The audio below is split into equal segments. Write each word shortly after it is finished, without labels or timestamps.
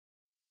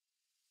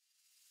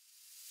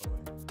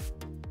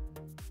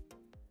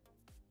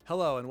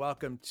Hello and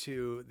welcome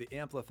to the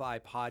Amplify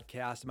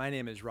podcast. My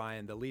name is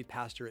Ryan, the lead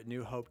pastor at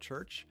New Hope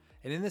Church.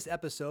 And in this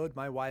episode,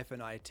 my wife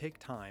and I take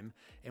time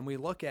and we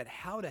look at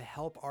how to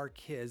help our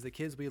kids, the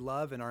kids we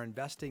love and are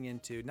investing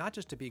into, not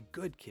just to be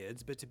good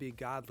kids, but to be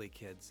godly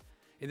kids.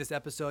 In this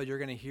episode, you're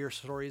going to hear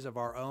stories of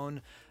our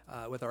own,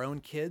 with our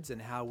own kids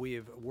and how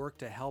we've worked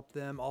to help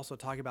them. Also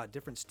talk about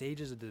different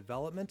stages of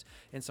development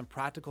and some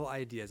practical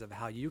ideas of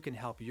how you can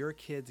help your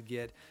kids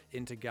get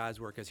into God's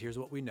Word. Because here's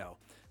what we know.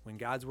 When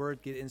God's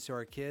Word gets into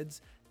our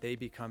kids, they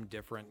become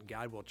different.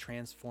 God will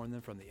transform them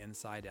from the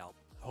inside out.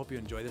 I hope you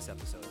enjoy this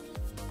episode.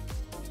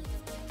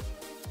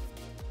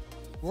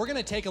 We're going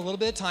to take a little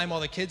bit of time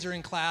while the kids are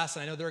in class,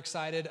 and I know they're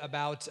excited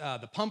about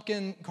the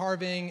pumpkin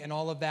carving and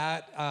all of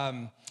that.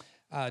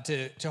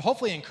 To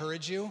hopefully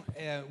encourage you.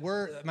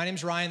 My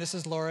name's Ryan, this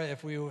is Laura,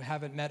 if we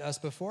haven't met us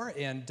before,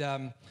 and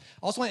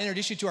also want to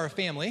introduce you to our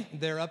family.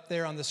 They're up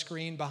there on the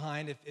screen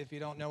behind if you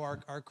don't know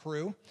our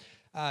crew.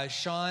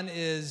 Sean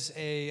is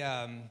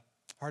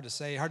hard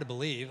to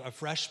believe, a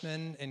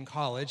freshman in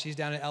college. He's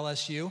down at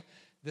LSU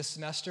this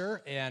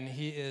semester, and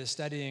he is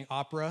studying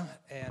opera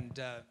and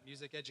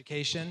music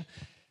education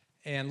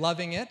and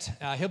loving it.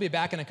 He'll be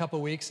back in a couple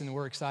weeks, and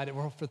we're excited.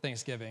 We're for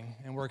Thanksgiving,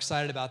 and we're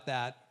excited about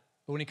that.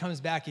 But when he comes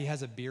back, he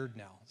has a beard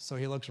now, so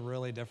he looks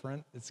really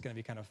different. It's going to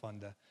be kind of fun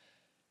to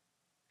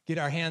get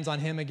our hands on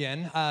him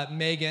again.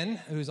 Megan,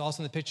 who's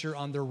also in the picture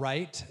on the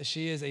right,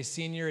 she is a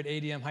senior at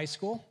ADM High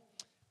School,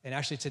 and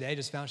actually today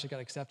just found she got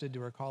accepted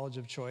to her college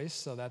of choice,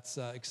 so that's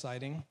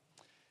exciting.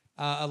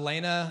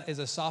 Elena is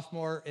a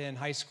sophomore in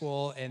high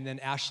school, and then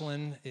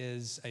Ashlyn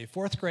is a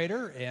fourth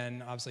grader,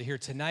 and obviously here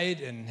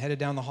tonight and headed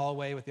down the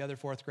hallway with the other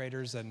fourth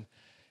graders, and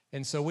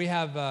so we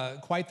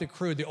have quite the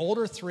crew. The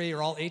older three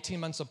are all 18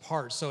 months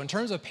apart. So in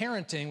terms of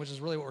parenting, which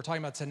is really what we're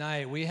talking about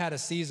tonight, we had a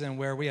season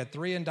where we had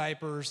 3 in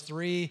diapers,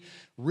 3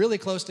 really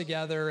close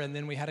together, and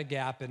then we had a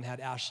gap and had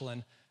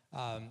Ashlyn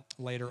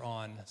later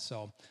on.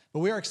 But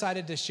we are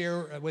excited to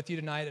share with you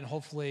tonight and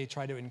hopefully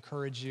try to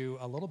encourage you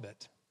a little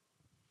bit.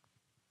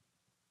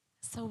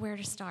 So where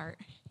to start?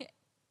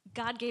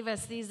 God gave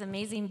us these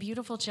amazing,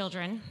 beautiful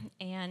children,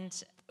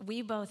 and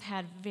we both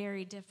had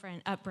very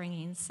different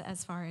upbringings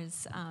as far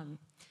as...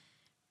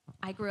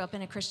 I grew up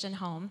in a Christian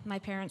home. My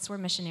parents were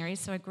missionaries,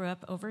 so I grew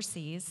up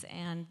overseas,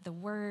 and the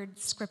word,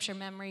 scripture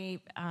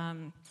memory,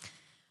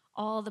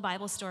 all the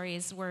Bible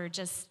stories were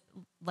just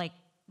like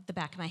the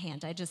back of my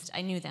hand.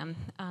 I knew them,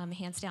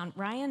 hands down.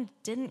 Ryan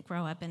didn't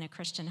grow up in a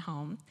Christian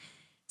home,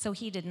 so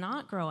he did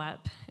not grow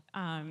up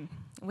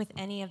with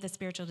any of the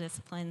spiritual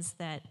disciplines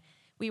that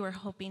we were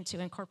hoping to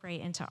incorporate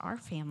into our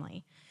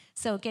family.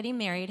 So getting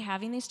married,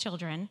 having these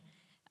children,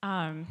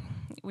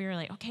 we were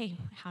like, okay,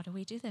 how do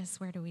we do this?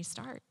 Where do we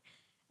start?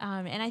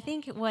 And I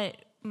think what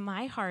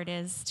my heart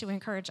is to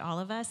encourage all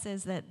of us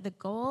is that the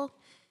goal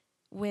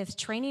with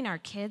training our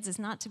kids is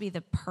not to be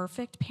the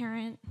perfect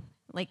parent.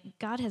 Like,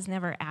 God has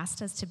never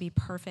asked us to be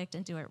perfect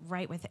and do it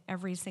right with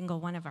every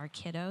single one of our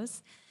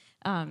kiddos.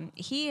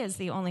 He is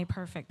the only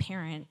perfect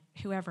parent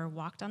who ever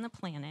walked on the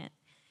planet,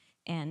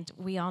 and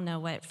we all know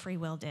what free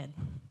will did.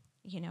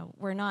 You know,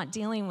 we're not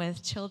dealing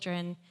with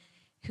children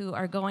who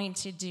are going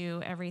to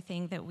do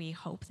everything that we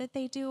hope that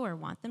they do or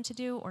want them to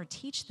do or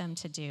teach them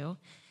to do.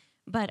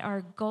 But our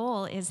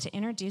goal is to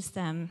introduce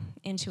them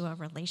into a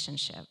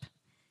relationship.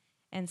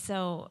 And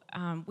so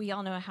we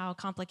all know how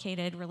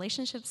complicated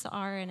relationships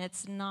are, and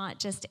it's not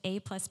just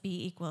A plus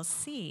B equals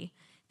C,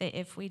 that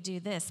if we do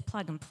this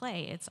plug and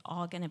play, it's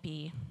all going to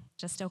be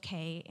just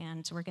okay,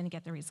 and we're going to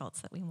get the results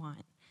that we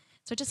want.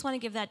 So I just want to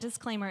give that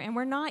disclaimer. And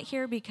we're not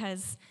here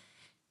because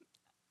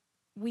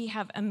we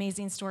have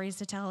amazing stories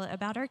to tell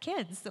about our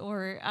kids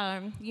or,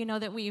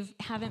 that we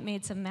haven't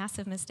made some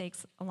massive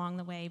mistakes along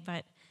the way,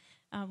 but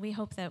we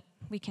hope that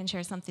we can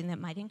share something that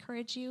might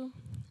encourage you.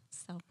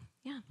 So,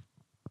 yeah.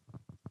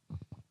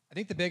 I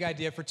think the big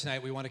idea for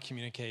tonight we want to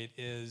communicate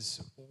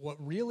is what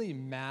really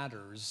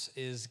matters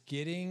is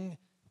getting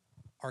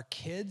our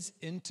kids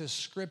into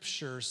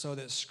Scripture so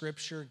that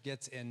Scripture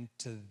gets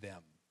into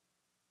them.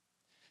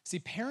 See,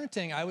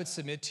 parenting, I would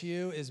submit to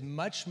you, is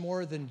much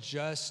more than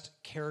just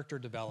character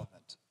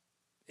development.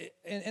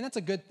 And that's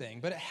a good thing,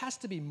 but it has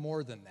to be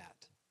more than that.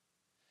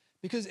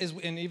 Because,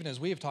 and even as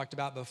we have talked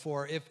about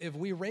before, if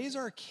we raise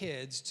our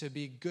kids to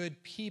be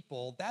good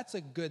people, that's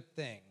a good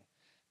thing.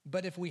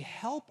 But if we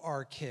help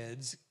our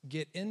kids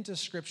get into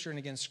Scripture and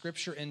again,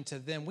 Scripture into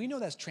them, we know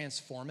that's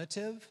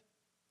transformative.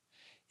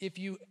 If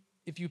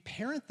you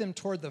parent them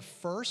toward the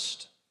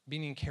first,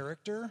 meaning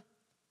character,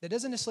 that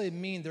doesn't necessarily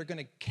mean they're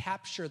going to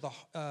capture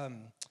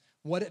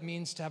what it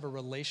means to have a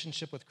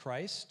relationship with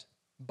Christ.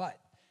 But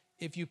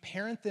if you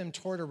parent them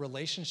toward a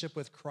relationship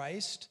with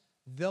Christ,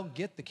 they'll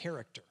get the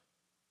character,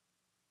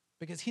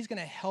 because he's going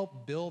to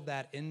help build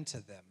that into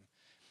them.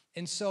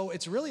 And so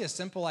it's really a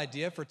simple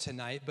idea for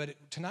tonight, but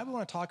tonight we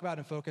want to talk about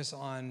and focus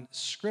on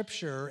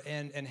Scripture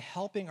and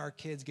helping our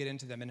kids get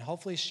into them and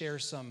hopefully share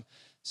some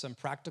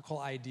practical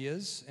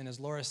ideas. And as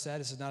Laura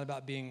said, this is not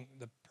about being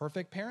the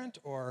perfect parent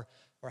or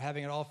or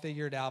having it all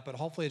figured out, but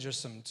hopefully there's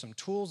some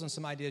tools and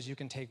some ideas you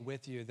can take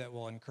with you that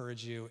will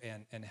encourage you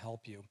and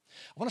help you.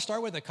 I want to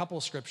start with a couple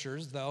of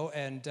scriptures, though,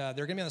 and they're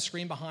going to be on the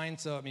screen behind,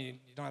 so I mean,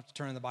 you don't have to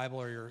turn in the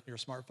Bible or your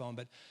smartphone,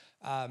 but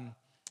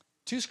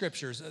two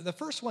scriptures. The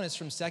first one is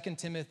from 2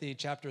 Timothy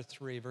chapter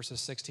 3, verses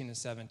 16 and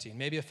 17,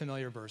 maybe a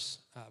familiar verse.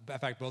 In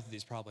fact, both of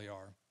these probably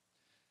are.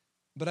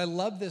 But I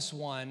love this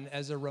one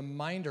as a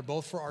reminder,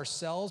 both for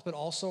ourselves, but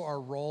also our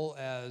role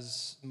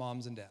as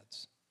moms and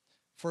dads.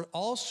 For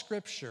all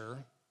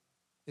scripture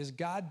is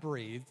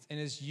God-breathed and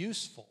is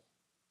useful.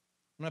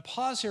 I'm going to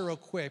pause here real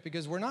quick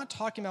because we're not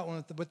talking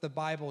about with the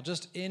Bible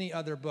just any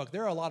other book.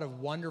 There are a lot of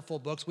wonderful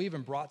books. We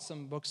even brought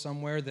some books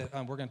somewhere that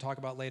we're going to talk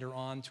about later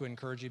on to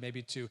encourage you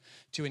maybe to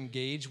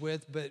engage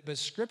with. But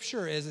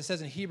scripture is, it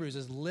says in Hebrews,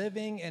 is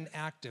living and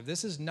active.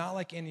 This is not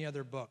like any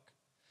other book.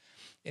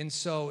 And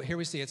so here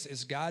we see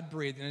it's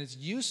God-breathed and it's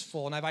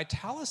useful. And I've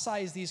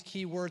italicized these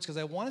key words because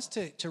I want us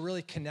to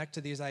really connect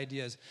to these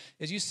ideas.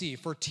 As you see,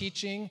 for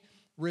teaching,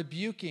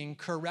 rebuking,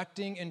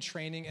 correcting, and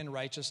training in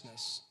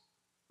righteousness.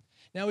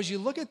 Now, as you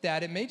look at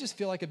that, it may just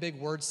feel like a big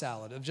word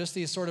salad of just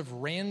these sort of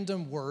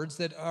random words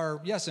that are,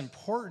 yes,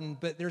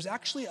 important, but there's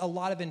actually a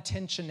lot of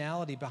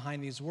intentionality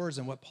behind these words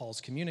and what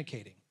Paul's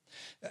communicating.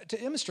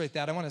 To illustrate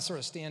that, I want to sort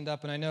of stand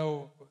up, and I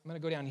know I'm going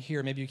to go down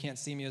here. Maybe you can't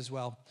see me as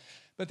well.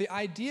 But the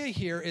idea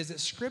here is that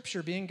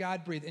Scripture, being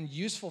God-breathed and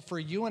useful for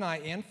you and I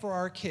and for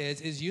our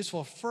kids, is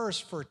useful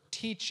first for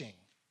teaching.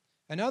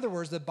 In other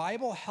words, the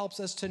Bible helps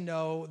us to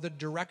know the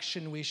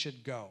direction we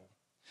should go.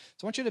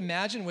 So I want you to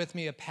imagine with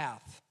me a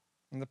path.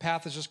 And the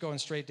path is just going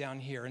straight down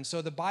here. And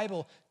so the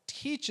Bible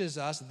teaches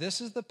us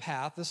this is the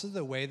path, this is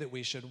the way that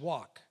we should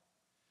walk.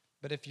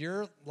 But if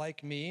you're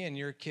like me and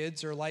your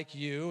kids are like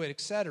you,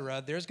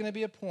 etc., there's going to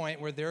be a point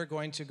where they're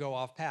going to go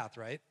off path,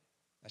 right?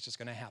 That's just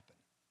going to happen.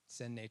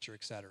 Sin, nature,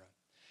 etc.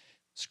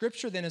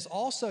 Scripture then is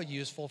also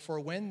useful for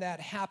when that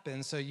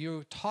happens. So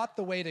you taught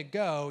the way to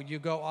go, you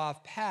go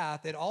off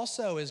path. It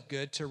also is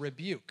good to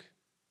rebuke.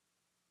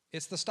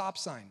 It's the stop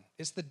sign.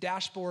 It's the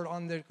dashboard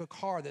on the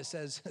car that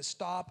says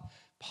stop,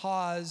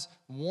 pause,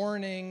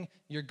 warning,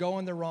 you're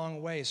going the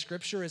wrong way.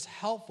 Scripture is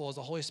helpful as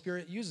the Holy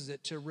Spirit uses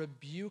it to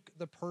rebuke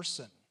the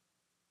person.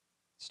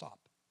 Stop.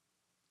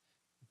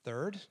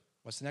 Third,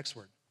 what's the next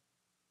word?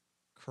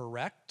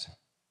 Correct,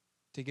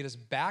 to get us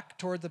back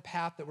toward the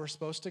path that we're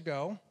supposed to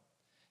go.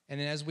 And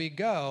then as we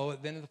go,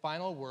 then the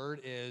final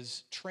word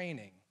is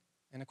training.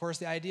 And of course,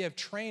 the idea of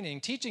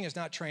training, teaching is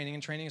not training,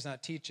 and training is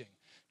not teaching.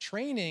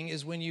 Training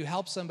is when you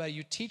help somebody,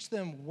 you teach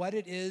them what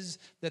it is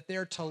that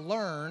they're to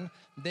learn.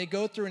 They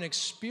go through an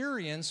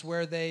experience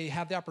where they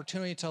have the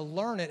opportunity to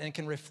learn it and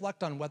can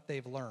reflect on what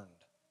they've learned.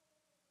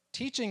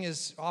 Teaching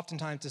is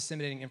oftentimes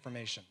disseminating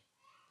information.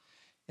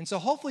 And so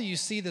hopefully you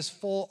see this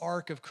full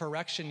arc of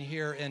correction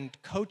here and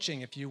coaching,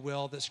 if you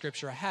will, that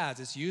Scripture has.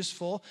 It's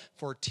useful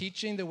for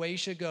teaching the way you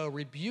should go,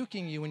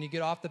 rebuking you when you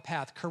get off the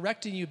path,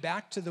 correcting you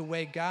back to the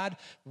way God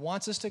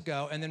wants us to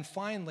go, and then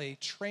finally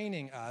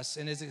training us,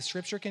 and as the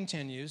Scripture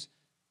continues,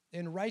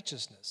 in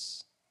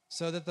righteousness,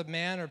 so that the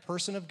man or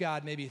person of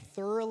God may be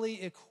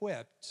thoroughly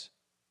equipped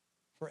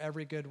for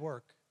every good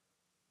work.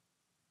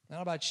 I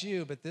don't know about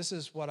you, but this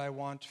is what I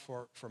want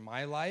for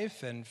my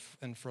life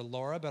and for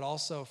Laura, but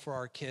also for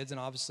our kids and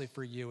obviously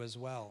for you as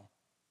well.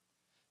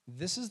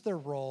 This is the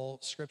role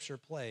Scripture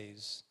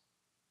plays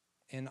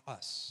in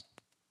us.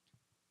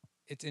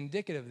 It's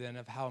indicative then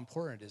of how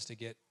important it is to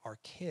get our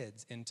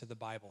kids into the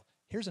Bible.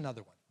 Here's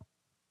another one.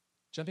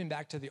 Jumping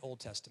back to the Old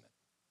Testament.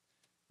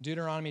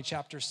 Deuteronomy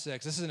chapter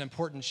 6. This is an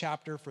important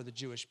chapter for the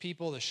Jewish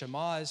people. The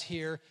Shema is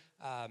here.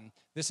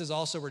 This is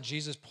also where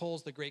Jesus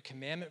pulls the great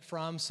commandment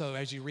from. So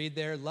as you read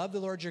there, love the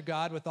Lord your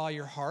God with all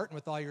your heart and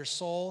with all your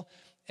soul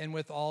and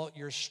with all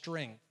your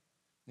strength.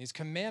 These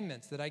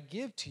commandments that I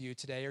give to you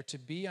today are to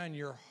be on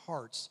your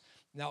hearts.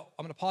 Now,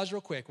 I'm going to pause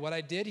real quick. What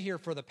I did here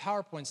for the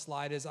PowerPoint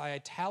slide is I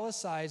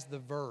italicized the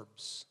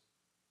verbs.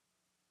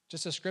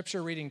 Just a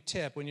scripture reading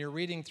tip. When you're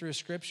reading through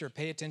Scripture,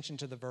 pay attention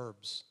to the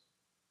verbs.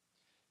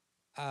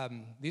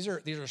 These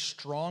are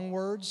strong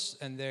words,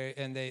 and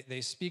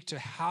they speak to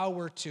how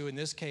we're to, in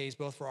this case,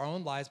 both for our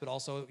own lives, but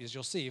also, as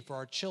you'll see, for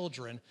our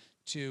children,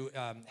 to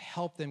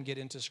help them get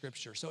into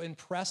Scripture. So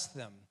impress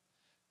them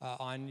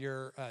on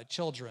your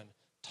children.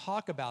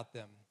 Talk about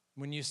them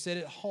when you sit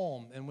at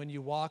home and when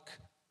you walk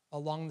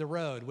along the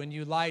road, when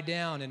you lie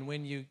down and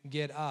when you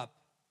get up.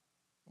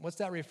 What's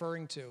that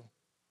referring to?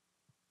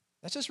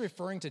 That's just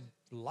referring to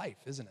life,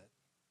 isn't it?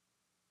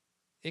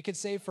 It could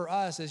say for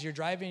us, as you're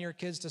driving your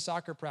kids to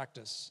soccer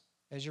practice,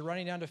 as you're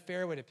running down to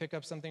Fairway to pick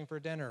up something for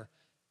dinner,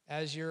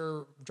 as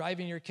you're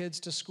driving your kids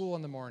to school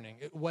in the morning,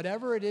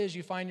 whatever it is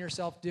you find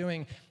yourself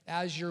doing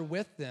as you're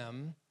with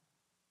them,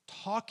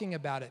 talking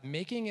about it,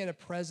 making it a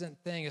present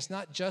thing. It's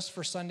not just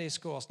for Sunday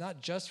school. It's not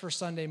just for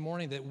Sunday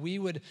morning, that we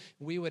would,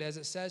 as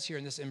it says here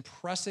in this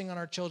impressing on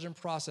our children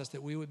process,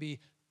 that we would be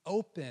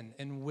open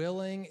and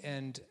willing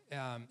and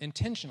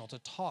intentional to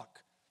talk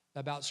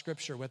about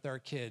Scripture with our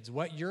kids,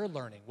 what you're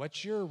learning,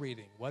 what you're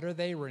reading, what are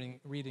they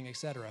reading,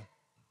 etc.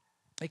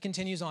 It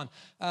continues on.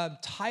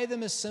 Tie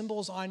them as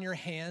symbols on your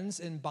hands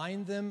and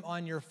bind them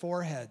on your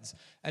foreheads.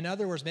 In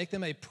other words, make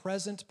them a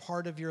present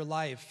part of your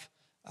life.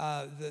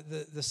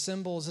 The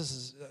symbols, this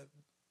is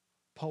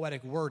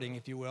poetic wording,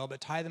 if you will, but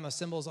tie them as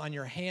symbols on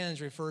your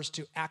hands refers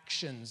to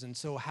actions, and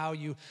so how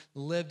you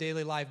live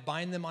daily life.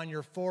 Bind them on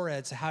your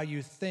foreheads, how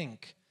you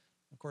think.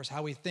 Of course,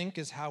 how we think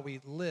is how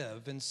we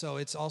live, and so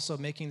it's also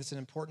making this an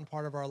important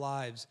part of our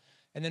lives.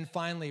 And then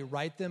finally,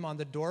 write them on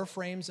the door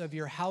frames of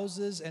your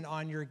houses and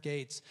on your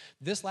gates.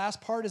 This last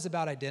part is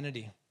about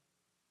identity.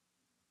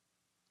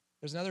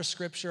 There's another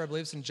scripture, I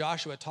believe it's in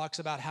Joshua, it talks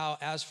about how,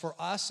 as for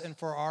us and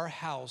for our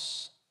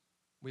house,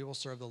 we will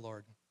serve the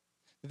Lord.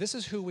 This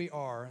is who we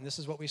are, and this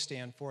is what we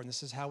stand for, and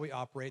this is how we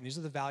operate, and these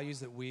are the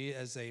values that we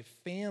as a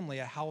family,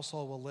 a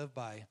household, will live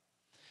by.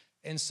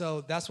 And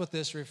so that's what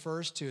this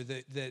refers to,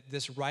 that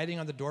this writing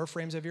on the door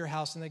frames of your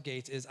house and the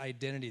gates is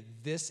identity.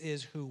 This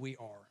is who we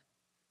are.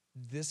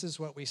 This is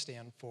what we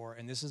stand for,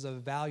 and this is a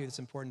value that's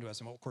important to us.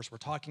 And what, of course, we're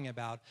talking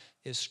about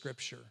is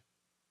Scripture.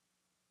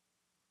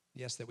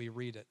 Yes, that we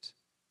read it,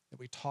 that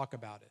we talk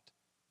about it,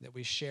 that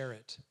we share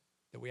it,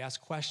 that we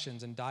ask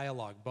questions and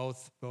dialogue,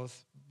 both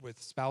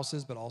with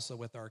spouses, but also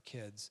with our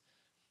kids.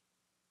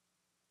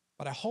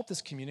 But I hope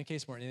this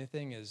communicates more than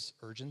anything is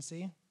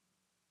urgency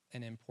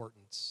and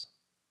importance.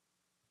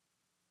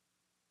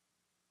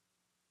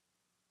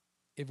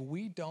 If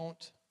we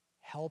don't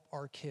help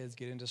our kids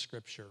get into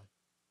Scripture,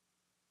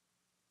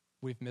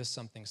 we've missed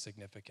something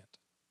significant.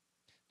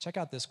 Check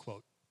out this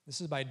quote. This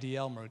is by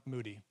D.L.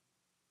 Moody.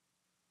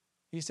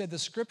 He said, "The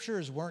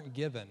Scriptures weren't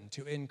given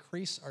to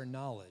increase our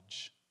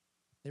knowledge.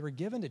 They were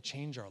given to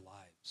change our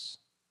lives."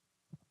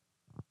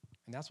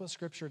 And that's what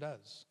Scripture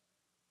does.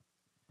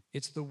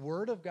 It's the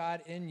Word of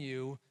God in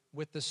you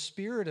with the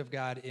Spirit of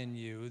God in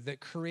you that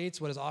creates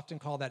what is often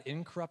called that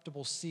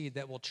incorruptible seed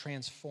that will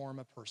transform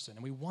a person.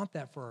 And we want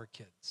that for our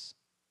kids.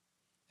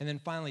 And then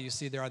finally, you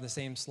see there on the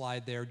same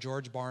slide there,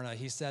 George Barna,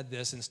 he said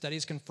this, and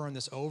studies confirm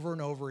this over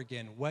and over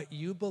again. What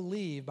you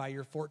believe by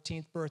your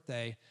 14th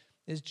birthday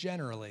is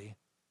generally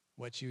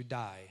what you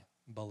die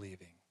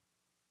believing.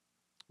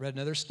 Read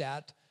another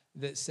stat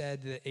that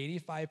said that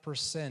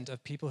 85%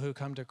 of people who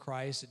come to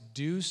Christ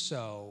do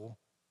so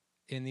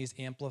in these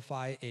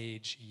Amplify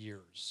age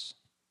years.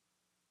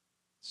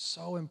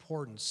 So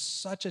important,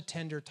 such a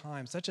tender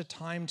time, such a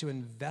time to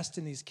invest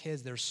in these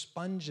kids. They're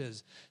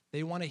sponges.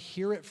 They want to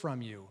hear it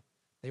from you.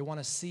 They want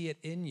to see it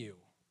in you.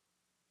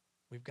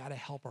 We've got to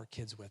help our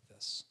kids with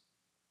this.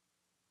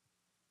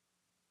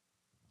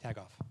 Tag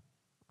off.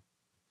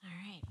 All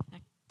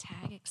right,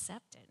 tag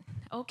accepted.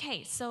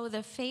 Okay, so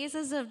the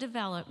phases of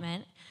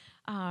development,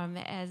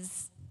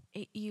 as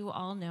you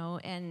all know,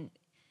 and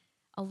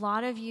a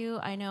lot of you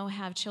I know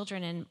have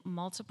children in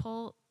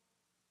multiple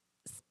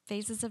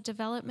phases of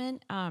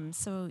development,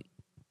 so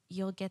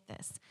you'll get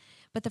this.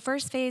 But the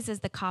first phase is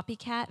the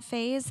copycat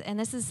phase, and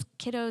this is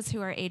kiddos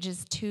who are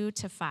ages 2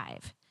 to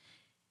 5.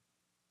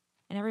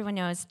 And everyone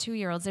knows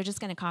 2-year-olds, they're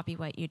just going to copy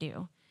what you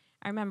do.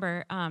 I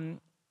remember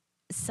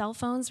cell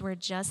phones were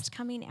just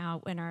coming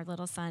out when our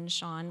little son,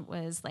 Sean,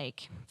 was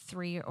like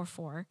 3 or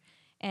 4.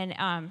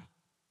 And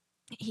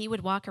he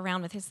would walk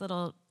around with his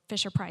little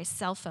Fisher-Price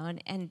cell phone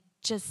and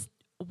just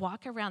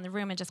walk around the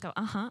room and just go,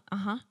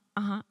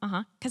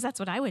 because that's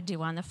what I would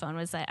do on the phone.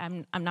 Was that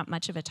I'm not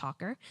much of a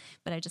talker,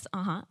 but I just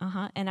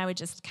and I would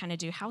just kind of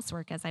do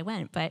housework as I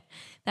went. But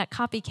that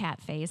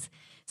copycat phase.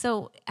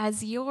 So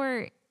as you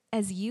are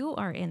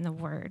in the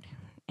Word,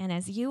 and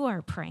as you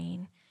are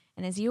praying,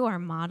 and as you are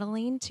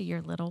modeling to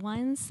your little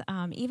ones,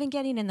 even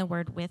getting in the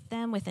Word with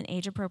them with an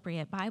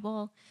age-appropriate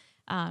Bible,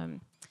 and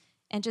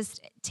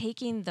just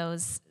taking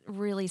those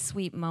really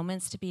sweet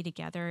moments to be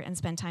together and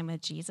spend time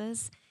with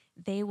Jesus,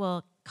 they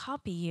will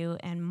copy you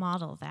and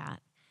model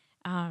that,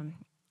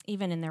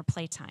 even in their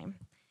playtime.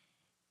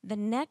 The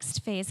next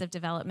phase of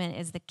development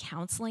is the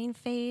counseling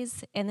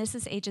phase, and this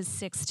is ages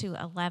 6 to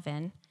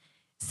 11.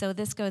 So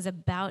this goes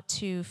about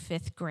to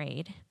 5th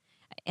grade.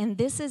 And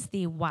this is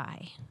the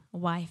why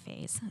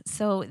phase.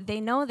 So they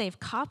know they've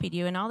copied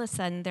you, and all of a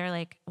sudden they're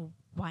like,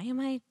 why am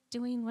I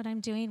doing what I'm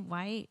doing?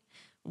 Why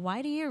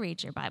do you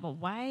read your Bible?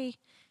 Why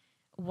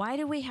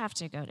do we have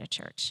to go to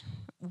church?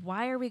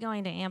 Why are we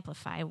going to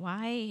Amplify?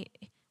 Why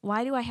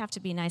do I have to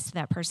be nice to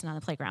that person on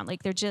the playground?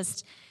 Like, they're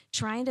just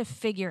trying to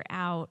figure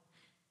out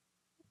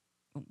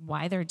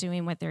why they're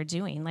doing what they're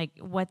doing, like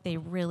what they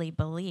really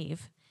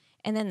believe.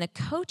 And then the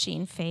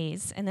coaching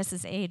phase, and this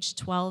is age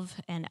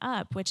 12 and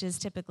up, which is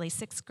typically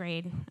 6th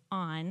grade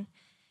on,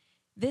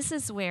 this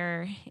is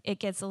where it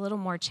gets a little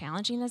more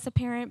challenging as a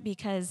parent,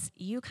 because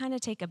you kind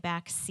of take a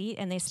back seat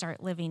and they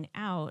start living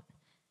out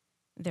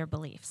their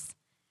beliefs.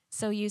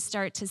 So you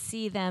start to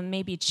see them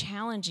maybe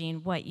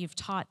challenging what you've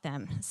taught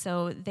them.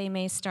 So they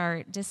may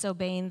start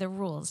disobeying the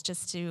rules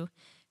just to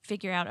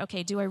figure out,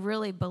 okay, do I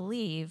really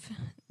believe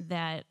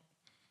that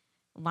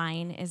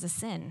lying is a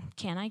sin?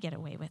 Can I get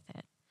away with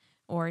it?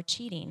 Or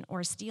cheating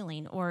or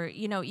stealing, or,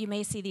 you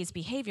may see these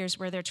behaviors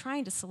where they're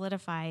trying to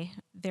solidify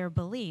their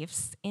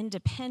beliefs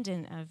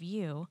independent of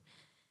you.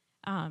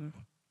 And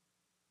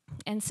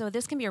so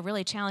this can be a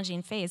really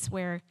challenging phase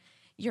where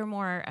you're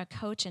more a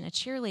coach and a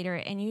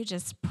cheerleader, and you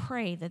just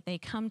pray that they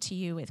come to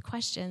you with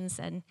questions.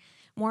 And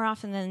more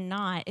often than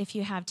not, if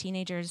you have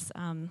teenagers,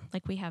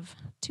 like we have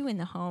 2 in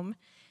the home,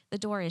 the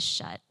door is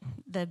shut.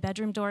 The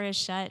bedroom door is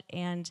shut,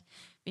 and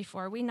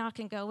before we knock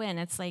and go in,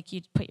 it's like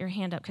you put your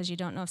hand up because you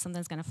don't know if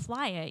something's going to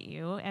fly at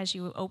you as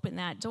you open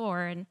that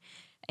door,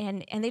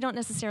 and they don't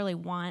necessarily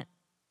want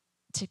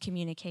to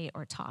communicate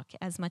or talk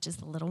as much as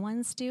the little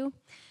ones do.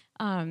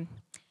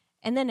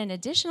 And then an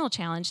additional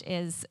challenge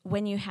is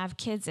when you have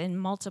kids in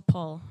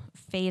multiple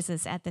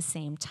phases at the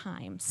same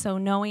time. So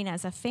knowing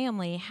as a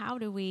family, how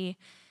do we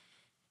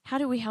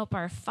help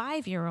our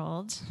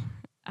 5-year-old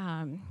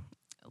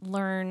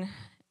learn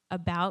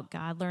about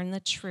God, learn the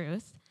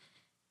truth,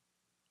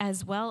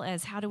 as well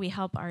as how do we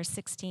help our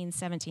 16,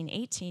 17,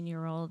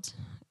 18-year-old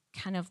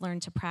kind of learn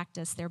to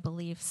practice their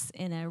beliefs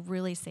in a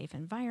really safe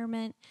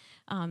environment,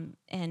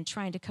 and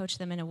trying to coach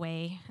them in a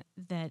way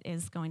that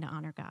is going to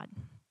honor God.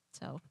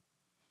 So,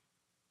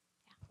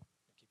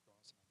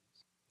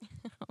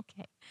 yeah.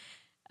 Okay.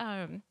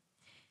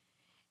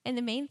 And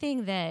the main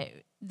thing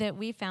that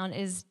we found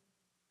is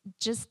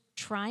just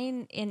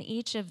trying in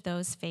each of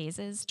those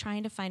phases,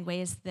 trying to find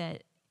ways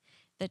that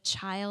the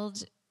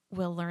child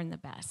will learn the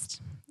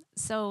best.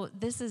 So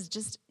this is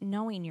just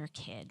knowing your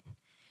kid.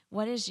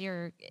 What does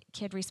your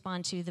kid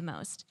respond to the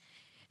most?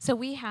 So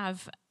we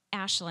have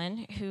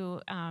Ashlyn,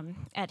 who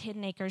at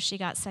Hidden Acres, she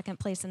got 2nd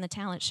place in the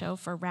talent show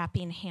for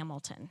rapping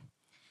Hamilton.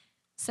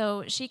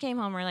 So she came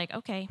home, we're like,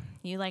 okay,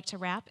 you like to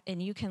rap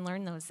and you can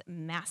learn those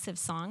massive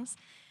songs.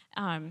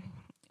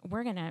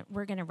 We're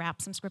gonna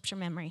rap some scripture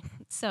memory.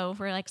 So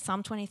we're like,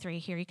 Psalm 23,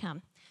 here you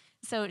come.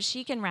 So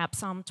she can rap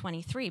Psalm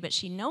 23, but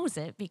she knows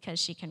it because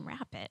she can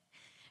rap it.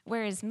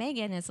 Whereas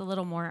Megan is a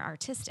little more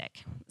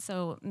artistic.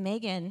 So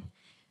Megan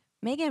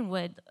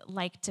would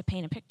like to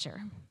paint a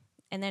picture,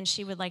 and then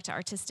she would like to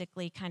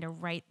artistically kind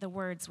of write the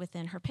words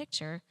within her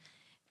picture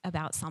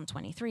about Psalm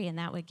 23, and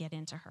that would get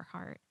into her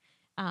heart.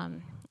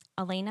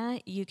 Elena,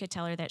 you could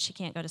tell her that she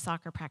can't go to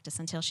soccer practice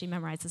until she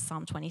memorizes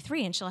Psalm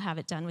 23, and she'll have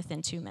it done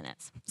within 2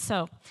 minutes.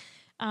 So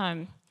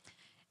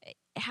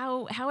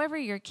however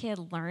your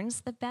kid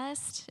learns the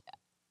best,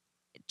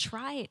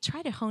 try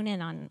to hone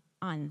in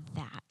on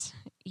that.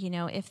 You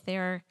know, if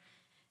they're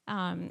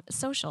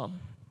social,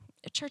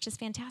 church is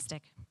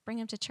fantastic. Bring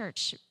them to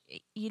church.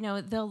 You know,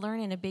 they'll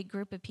learn in a big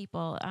group of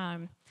people.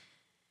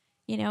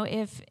 You know,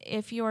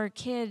 if your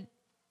kid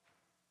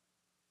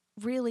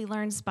really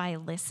learns by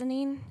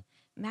listening,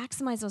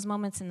 maximize those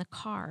moments in the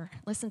car.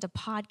 Listen to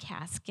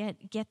podcasts.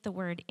 Get the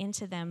word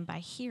into them by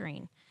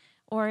hearing.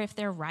 Or if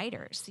they're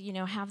writers, you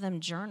know, have them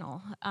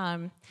journal.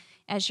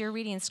 As you're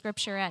reading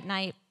scripture at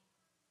night,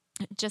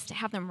 just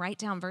have them write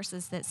down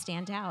verses that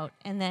stand out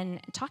and then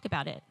talk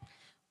about it.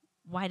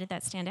 Why did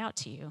that stand out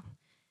to you?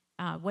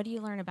 What do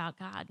you learn about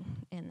God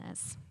in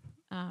this?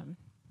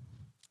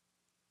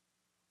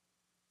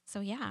 So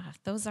yeah,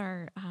 those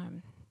are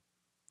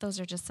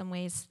just some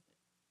ways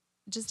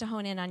just to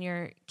hone in on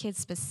your kid's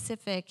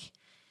specific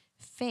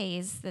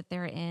phase that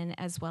they're in,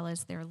 as well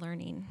as their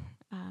learning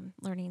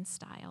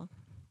style.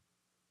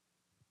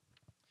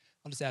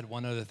 I'll just add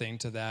one other thing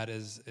to that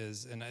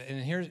and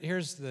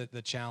here's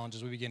the challenge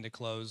as we begin to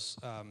close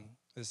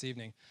this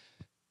evening.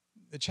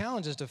 The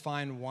challenge is to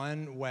find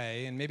one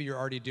way, and maybe you're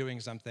already doing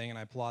something, and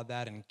I applaud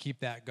that, and keep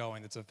that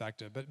going that's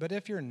effective. But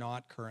if you're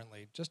not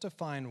currently, just to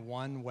find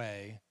one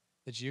way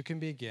that you can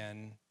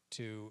begin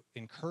to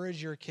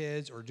encourage your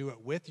kids or do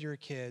it with your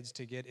kids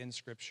to get in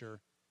Scripture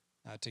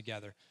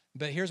together.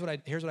 But here's what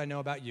I know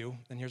about you,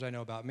 and here's what I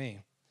know about me.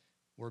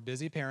 We're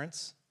busy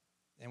parents,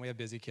 and we have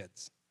busy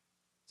kids.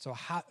 So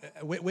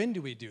when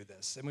do we do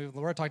this? And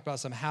Laura talked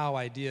about some how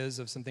ideas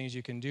of some things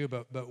you can do,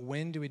 but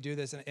when do we do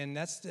this? And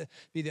that's to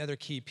be the other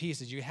key piece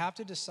is you have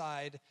to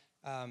decide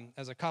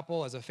as a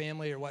couple, as a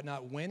family or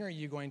whatnot, when are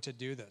you going to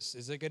do this?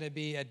 Is it going to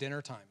be at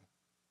dinner time?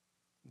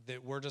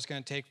 That we're just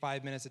going to take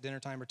 5 minutes at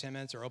dinner time or 10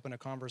 minutes or open a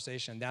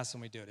conversation, that's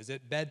when we do it. Is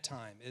it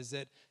bedtime? Is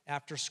it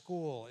after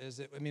school?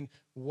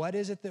 What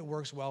is it that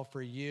works well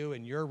for you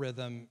and your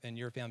rhythm and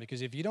your family?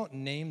 Because if you don't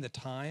name the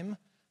time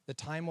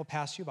will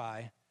pass you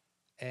by.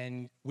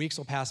 And weeks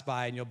will pass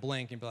by, and you'll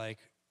blink and be like,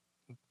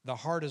 the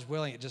heart is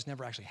willing, it just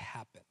never actually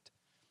happened.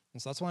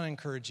 And so that's what I want to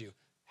encourage you.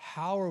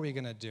 How are we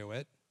going to do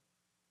it?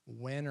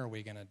 When are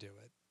we going to do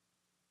it?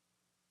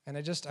 And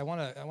I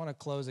want to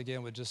close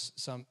again with just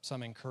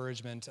some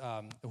encouragement.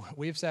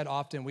 We've said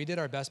often we did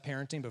our best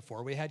parenting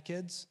before we had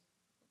kids,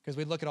 because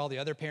we'd look at all the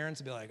other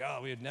parents and be like, oh,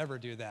 we would never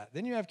do that.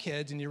 Then you have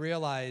kids, and you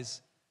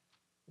realize,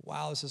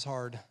 wow, this is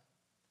hard.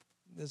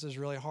 This is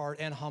really hard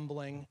and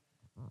humbling.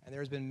 And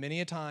there's been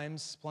plenty of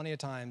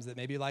times, that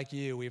maybe like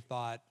you, we've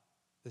thought,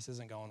 this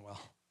isn't going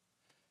well.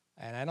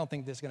 And I don't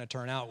think this is going to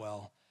turn out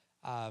well.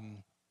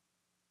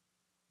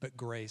 But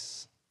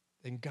grace.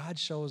 And God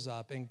shows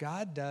up, and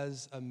God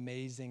does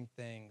amazing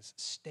things.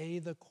 Stay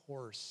the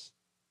course.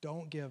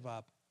 Don't give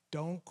up.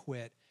 Don't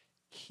quit.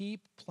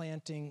 Keep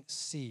planting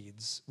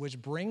seeds,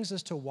 which brings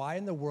us to why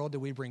in the world do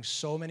we bring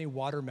so many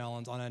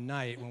watermelons on a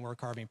night when we're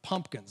carving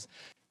pumpkins?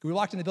 We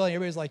walked in the building,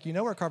 everybody's like, you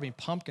know we're carving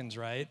pumpkins,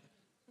 right?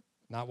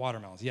 Not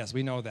watermelons. Yes,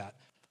 we know that.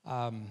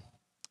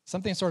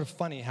 Something sort of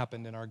funny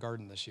happened in our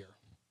garden this year.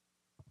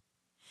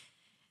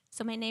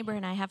 So my neighbor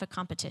and I have a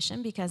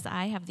competition because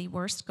I have the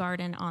worst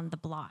garden on the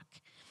block.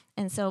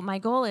 And so my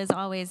goal is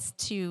always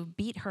to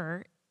beat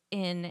her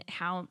in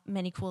how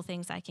many cool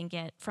things I can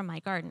get from my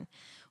garden.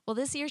 Well,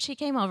 this year she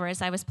came over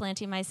as I was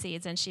planting my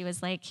seeds, and she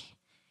was like,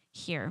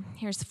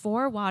 here's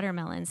 4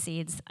 watermelon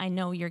seeds. I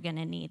know you're going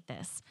to need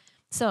this.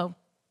 So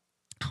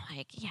I'm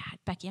like, yeah,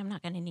 Becky, I'm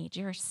not going to need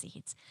your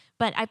seeds.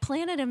 But I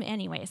planted them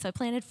anyway, so I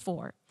planted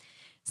 4.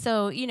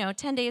 So,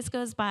 10 days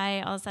goes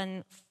by, all of a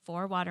sudden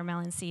 4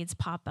 watermelon seeds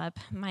pop up.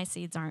 My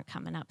seeds aren't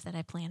coming up that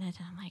I planted.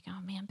 And I'm like,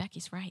 oh man,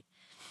 Becky's right.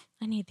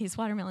 I need these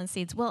watermelon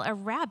seeds. Well, a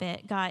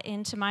rabbit got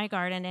into my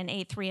garden and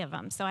ate 3 of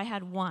them. So I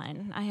had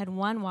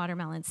one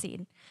watermelon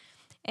seed.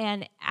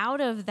 And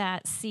out of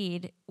that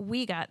seed,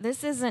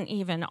 this isn't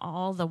even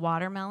all the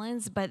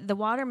watermelons, but the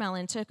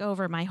watermelon took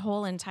over my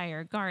whole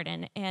entire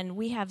garden. And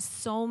we have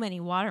so many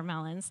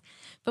watermelons.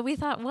 But we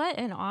thought, what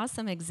an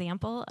awesome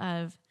example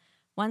of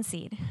one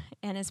seed.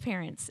 And as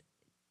parents,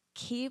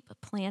 keep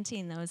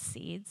planting those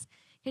seeds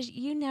because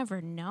you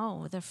never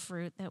know the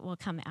fruit that will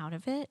come out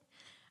of it,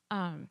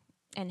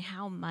 and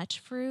how much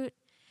fruit.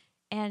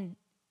 And,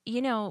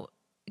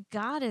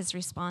 God is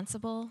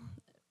responsible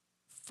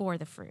for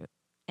the fruit,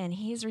 and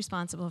he's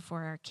responsible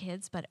for our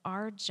kids, but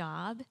our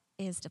job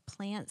is to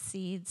plant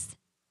seeds,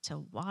 to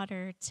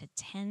water, to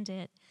tend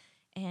it,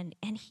 and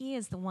he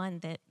is the one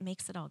that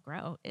makes it all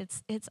grow.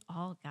 It's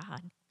all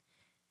God.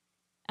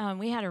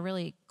 We had a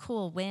really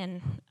cool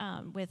win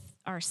with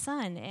our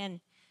son, and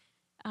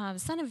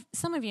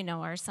some of you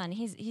know our son.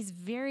 He's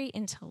very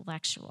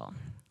intellectual,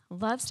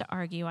 loves to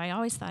argue. I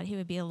always thought he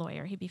would be a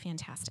lawyer. He'd be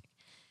fantastic.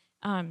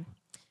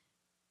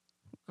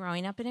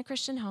 Growing up in a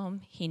Christian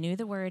home, he knew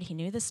the word, he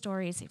knew the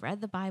stories, he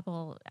read the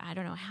Bible, I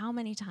don't know how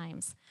many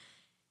times.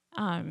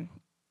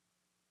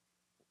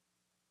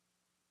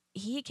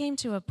 He came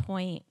to a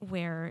point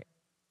where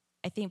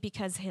I think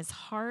because his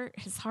heart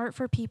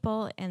for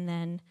people, and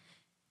then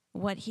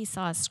what he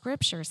saw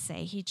Scripture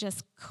say, he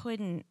just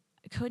couldn't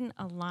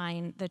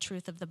align the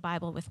truth of the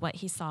Bible with what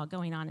he saw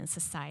going on in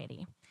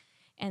society.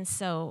 And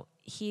so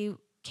he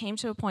came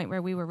to a point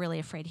where we were really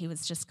afraid he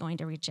was just going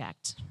to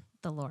reject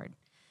the Lord.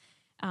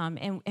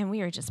 And we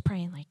were just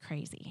praying like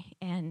crazy.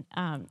 And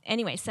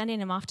anyway, sending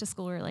him off to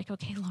school, we were like,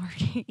 okay, Lord,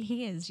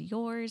 he is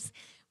yours.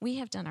 We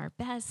have done our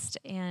best,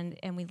 and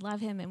we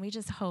love him, and we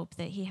just hope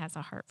that he has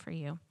a heart for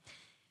you.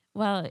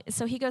 Well,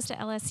 so he goes to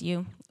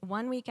LSU.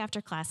 1 week after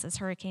classes,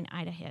 Hurricane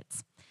Ida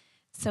hits.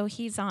 So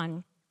he's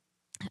on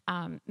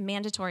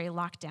mandatory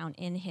lockdown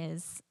in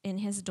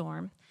his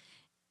dorm.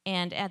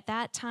 And at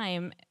that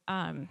time,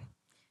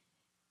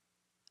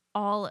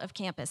 all of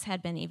campus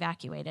had been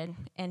evacuated,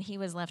 and he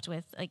was left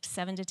with like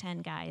 7 to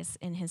 10 guys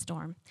in his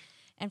dorm.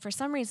 And for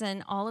some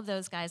reason, all of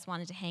those guys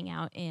wanted to hang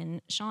out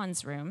in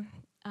Sean's room.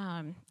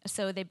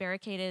 So they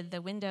barricaded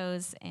the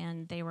windows,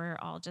 and they were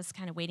all just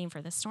kind of waiting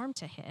for the storm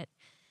to hit.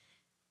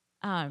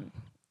 And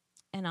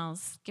I'll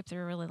skip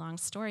through a really long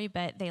story,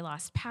 but they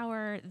lost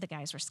power. The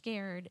guys were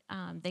scared.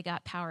 They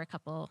got power a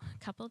couple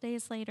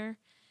days later.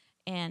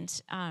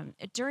 And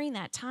during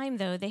that time,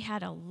 though, they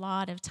had a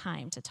lot of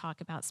time to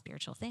talk about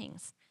spiritual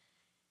things.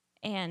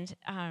 And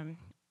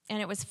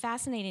it was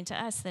fascinating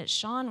to us that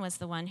Sean was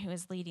the one who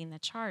was leading the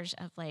charge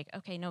of like,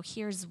 okay, no,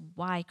 here's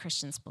why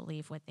Christians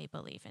believe what they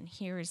believe, and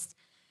here's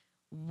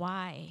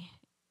why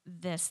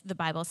the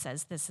Bible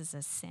says this is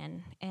a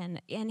sin.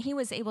 And he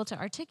was able to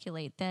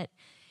articulate that,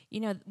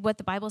 what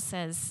the Bible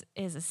says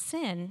is a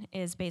sin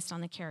is based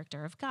on the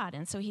character of God.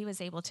 And so he was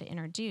able to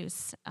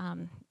introduce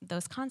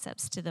those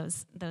concepts to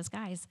those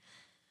guys.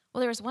 Well,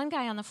 there was one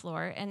guy on the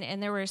floor,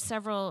 and there were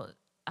several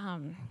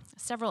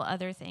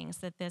other things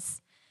that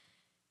this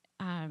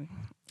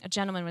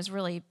gentleman was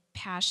really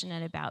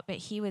passionate about, but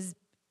he was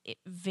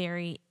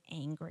very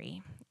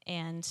angry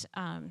and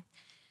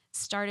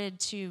started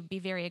to be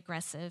very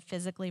aggressive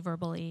physically,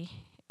 verbally,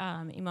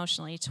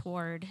 emotionally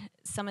toward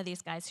some of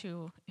these guys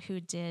who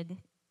did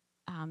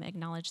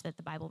acknowledge that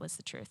the Bible was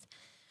the truth.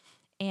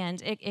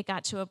 And it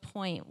got to a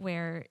point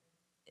where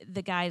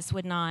the guys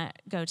would not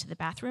go to the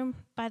bathroom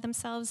by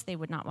themselves. They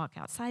would not walk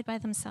outside by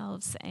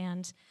themselves.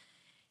 And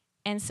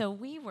so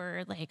we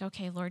were like,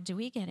 okay, Lord, do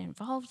we get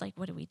involved? Like,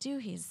 what do we do?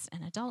 He's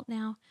an adult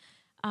now.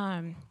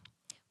 Well,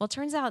 it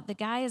turns out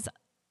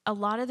a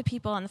lot of the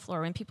people on the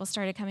floor, when people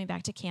started coming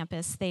back to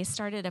campus, they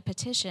started a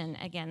petition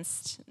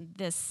against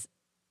this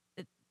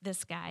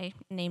guy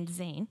named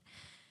Zane.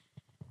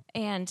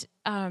 And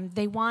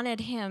they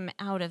wanted him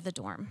out of the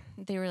dorm.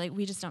 They were like,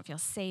 we just don't feel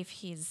safe.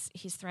 He's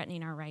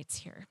threatening our rights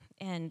here.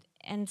 And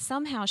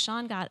somehow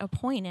Sean got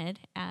appointed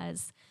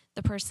as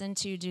the person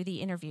to do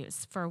the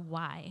interviews for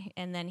why.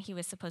 And then he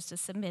was supposed to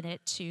submit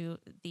it to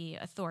the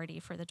authority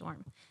for the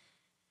dorm.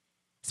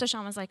 So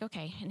Sean was like,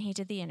 okay. And he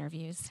did the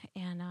interviews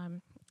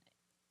and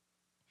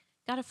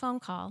got a phone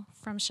call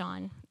from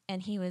Sean,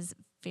 and he was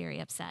very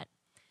upset.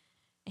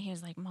 And he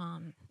was like,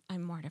 Mom,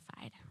 I'm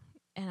mortified.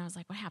 And I was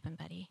like, what happened,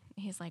 buddy?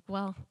 He's like,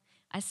 well,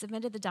 I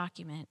submitted the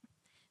document.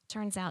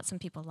 Turns out some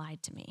people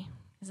lied to me.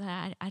 He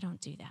said, I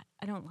don't do that.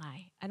 I don't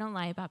lie. I don't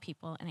lie about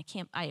people, and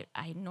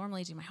I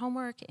normally do my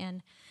homework,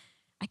 and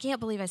I can't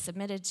believe I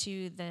submitted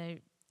to the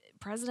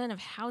president of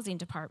housing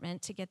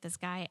department to get this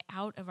guy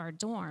out of our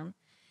dorm.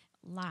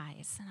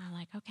 Lies. And I'm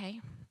like,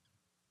 okay,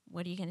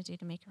 what are you going to do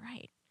to make it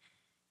right?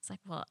 It's like,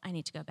 well, I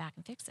need to go back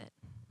and fix it.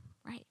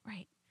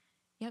 Right.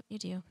 Yep, you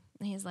do.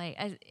 And he's like,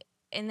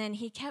 and then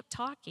he kept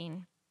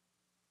talking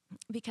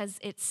because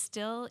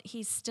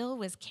he still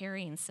was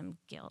carrying some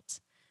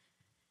guilt.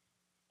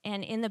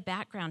 And in the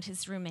background,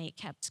 his roommate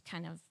kept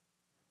kind of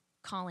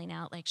calling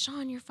out, like,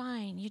 Sean, you're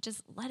fine. You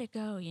just let it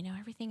go.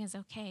 Everything is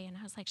okay. And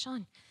I was like,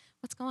 Sean,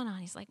 what's going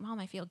on? He's like, Mom,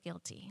 I feel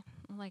guilty.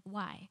 I'm like,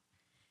 why?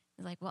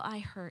 He's like, well, I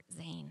hurt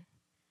Zane.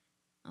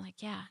 I'm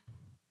like, yeah.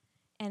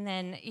 And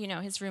then,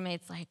 his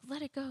roommate's like,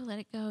 let it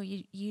go.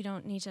 You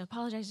don't need to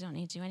apologize. You don't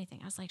need to do anything.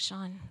 I was like,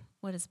 Sean,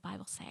 what does the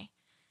Bible say?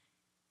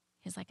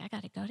 He's like, I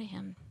got to go to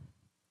him.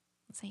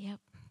 I say, yep.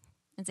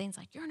 And Zane's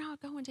like, you're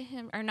not going to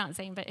him. Or not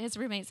Zane, but his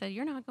roommate said,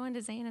 you're not going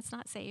to Zane. It's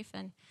not safe.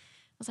 And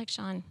I was like,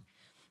 Sean,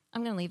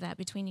 I'm going to leave that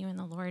between you and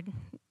the Lord,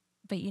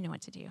 but you know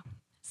what to do.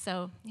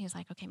 So he was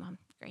like, okay, Mom,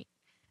 great.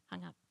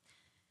 Hung up.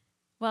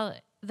 Well,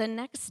 the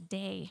next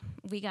day,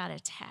 we got a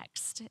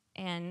text,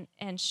 and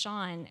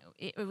Sean,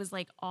 it was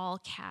like all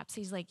caps.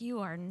 He's like, you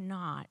are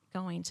not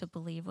going to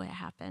believe what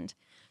happened.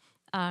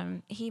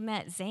 He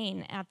met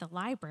Zane at the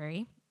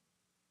library,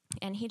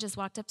 and he just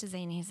walked up to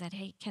Zane, and he said,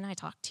 hey, can I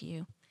talk to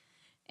you?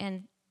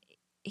 And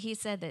he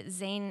said that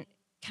Zane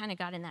kind of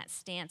got in that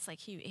stance,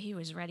 like he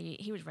was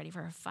ready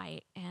for a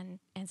fight, and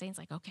Zane's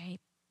like, okay.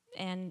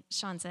 And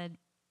Sean said,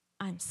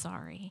 I'm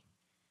sorry.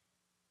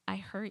 I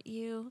hurt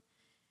you.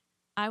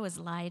 I was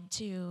lied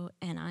to,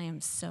 and I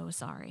am so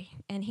sorry.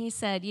 And he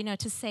said,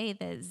 to say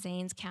that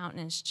Zane's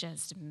countenance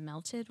just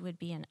melted would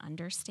be an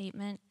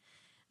understatement.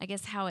 I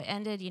guess how it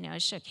ended,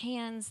 it shook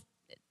hands.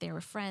 They were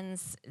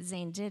friends.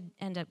 Zane did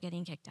end up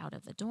getting kicked out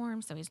of the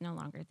dorm, so he's no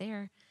longer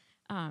there.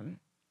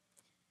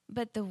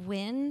 But the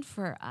win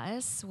for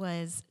us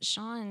was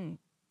Sean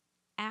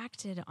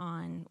acted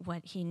on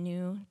what he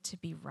knew to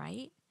be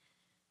right,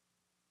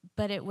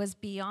 but it was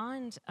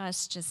beyond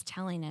us just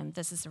telling him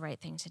this is the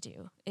right thing to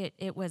do.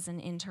 It was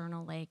an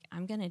internal, like,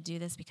 I'm going to do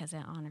this because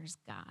it honors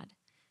God.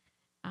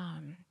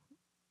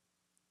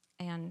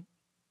 And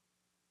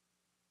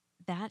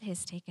that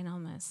has taken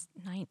almost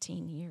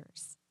 19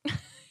 years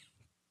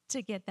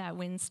to get that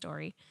win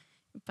story.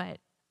 But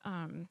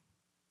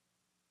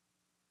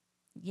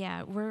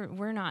yeah,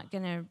 we're not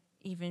going to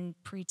even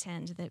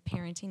pretend that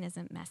parenting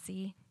isn't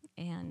messy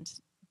and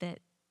that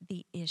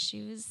the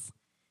issues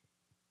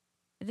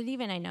that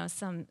even I know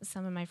some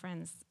of my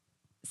friends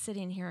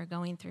sitting here are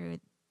going through,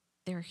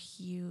 they're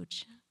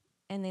huge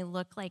and they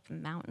look like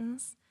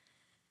mountains.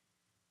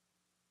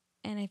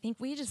 And I think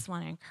we just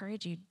want to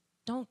encourage you,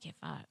 don't give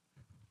up.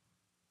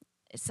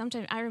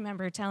 Sometimes I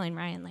remember telling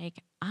Ryan,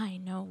 like, I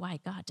know why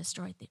God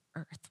destroyed the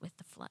earth with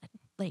the flood.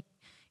 Like,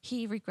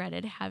 he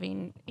regretted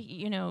having,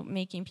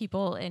 making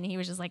people, and he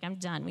was just like, I'm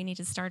done. We need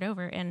to start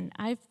over. And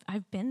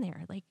I've been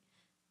there. Like,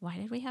 why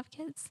did we have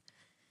kids?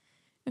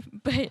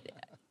 But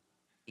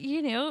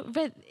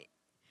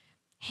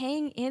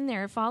hang in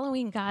there,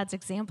 following God's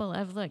example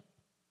of, look,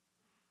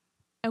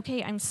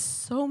 okay, I'm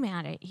so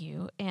mad at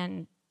you,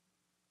 and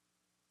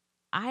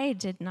I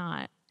did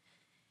not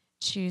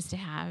choose to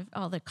have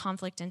all the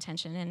conflict and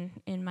tension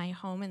in my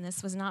home, and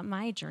this was not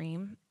my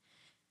dream,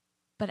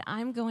 but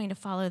I'm going to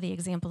follow the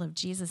example of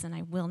Jesus, and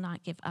I will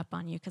not give up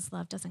on you, because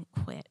love doesn't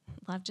quit.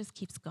 Love just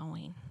keeps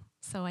going.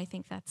 So I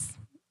think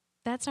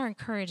that's our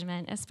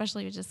encouragement,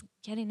 especially with just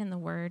getting in the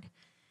Word,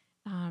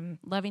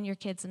 loving your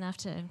kids enough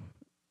to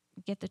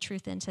get the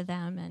truth into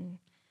them and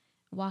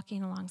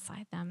walking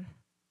alongside them.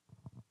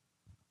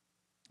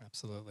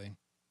 Absolutely.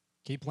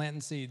 Keep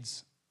planting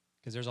seeds,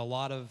 because there's a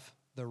lot of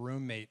the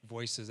roommate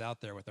voices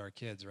out there with our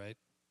kids, right?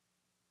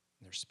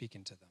 And they're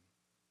speaking to them.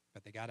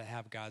 But they got to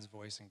have God's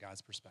voice and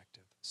God's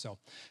perspective. So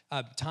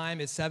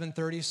time is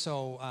 7:30,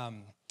 so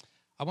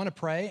I want to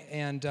pray.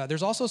 And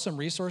there's also some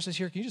resources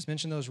here. Can you just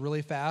mention those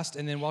really fast?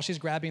 And then while she's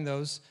grabbing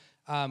those,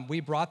 we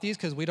brought these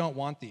because we don't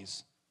want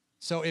these.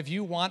 So if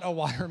you want a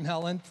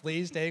watermelon,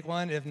 please take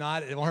one. If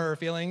not, it won't hurt our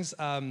feelings.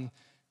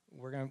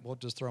 We'll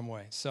just throw them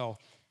away. So.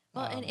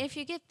 Well, and if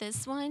you get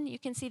this one, you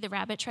can see the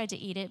rabbit tried to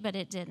eat it, but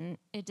it didn't.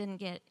 It didn't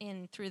get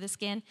in through the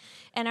skin.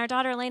 And our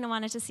daughter Elena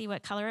wanted to see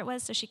what color it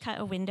was, so she cut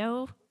a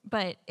window,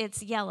 but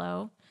it's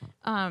yellow.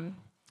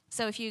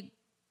 So if you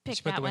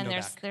pick that one,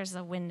 there's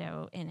a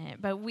window in it.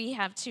 But we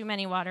have too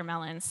many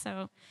watermelons,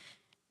 so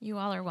you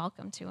all are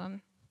welcome to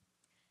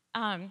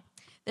them.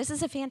 This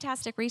is a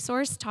fantastic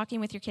resource, talking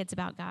with your kids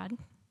about God.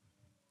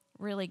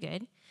 Really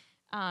good.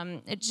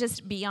 It's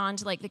just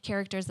beyond like the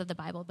characters of the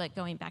Bible, but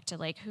going back to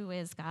like, who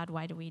is God?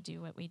 Why do we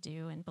do what we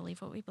do and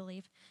believe what we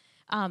believe?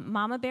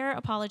 Mama Bear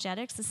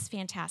Apologetics, this is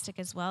fantastic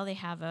as well. They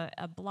have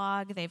a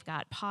blog, they've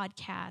got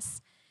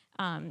podcasts,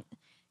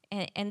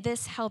 and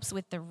this helps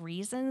with the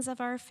reasons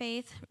of our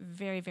faith.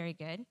 Very, very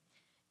good.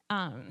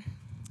 And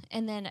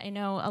then I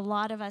know a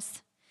lot of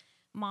us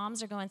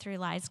moms are going through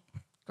Lies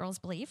Girls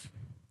Believe.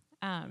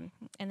 and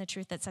the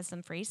truth that sets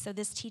them free. So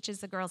this teaches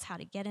the girls how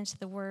to get into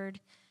the Word.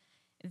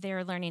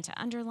 They're learning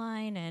to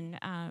underline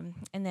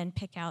and then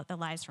pick out the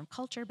lies from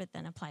culture, but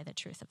then apply the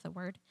truth of the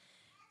Word.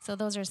 So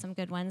those are some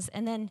good ones.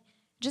 And then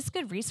just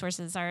good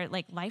resources are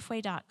like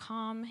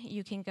lifeway.com.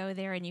 You can go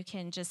there and you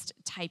can just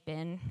type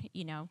in,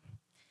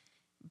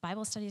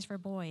 Bible studies for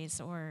boys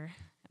or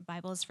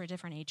Bibles for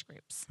different age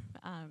groups.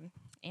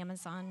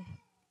 Amazon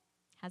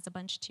has a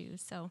bunch too.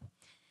 So,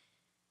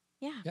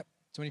 yeah. Yep.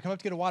 So when you come up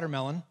to get a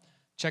watermelon,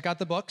 check out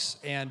the books,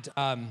 and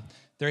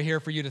they're here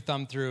for you to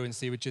thumb through and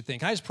see what you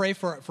think. Can I just pray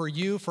for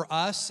you, for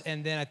us,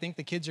 and then I think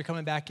the kids are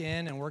coming back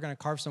in, and we're going to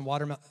carve some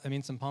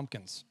some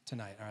pumpkins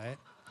tonight, all right?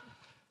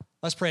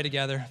 Let's pray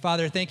together.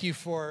 Father, thank you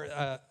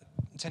for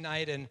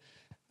tonight and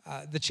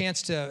the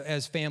chance to,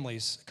 as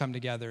families, come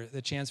together,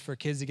 the chance for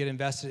kids to get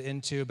invested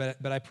into,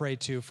 but I pray,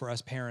 too, for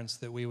us parents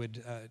that we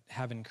would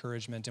have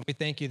encouragement. And we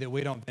thank you that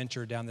we don't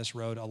venture down this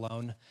road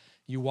alone.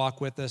 You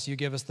walk with us. You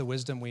give us the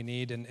wisdom we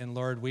need. And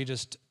Lord, we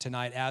just,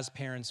 tonight, as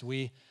parents,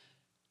 we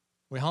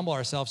humble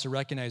ourselves to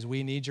recognize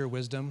we need your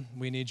wisdom.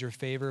 We need your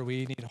favor.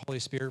 We need Holy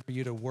Spirit for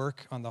you to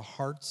work on the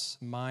hearts,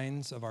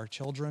 minds of our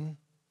children.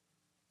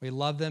 We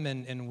love them,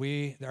 and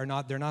they're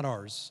not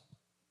ours.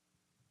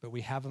 But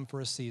we have them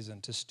for a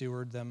season to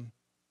steward them,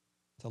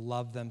 to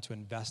love them, to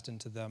invest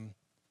into them.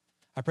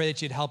 I pray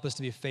that you'd help us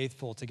to be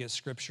faithful to get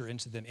Scripture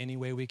into them any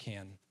way we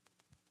can.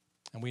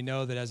 And we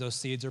know that as those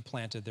seeds are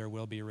planted, there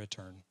will be a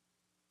return.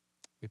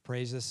 We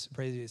praise this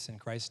in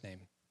Christ's name.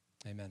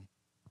 Amen.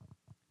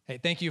 Hey,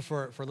 thank you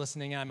for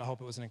listening. I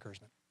hope it was an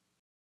encouragement.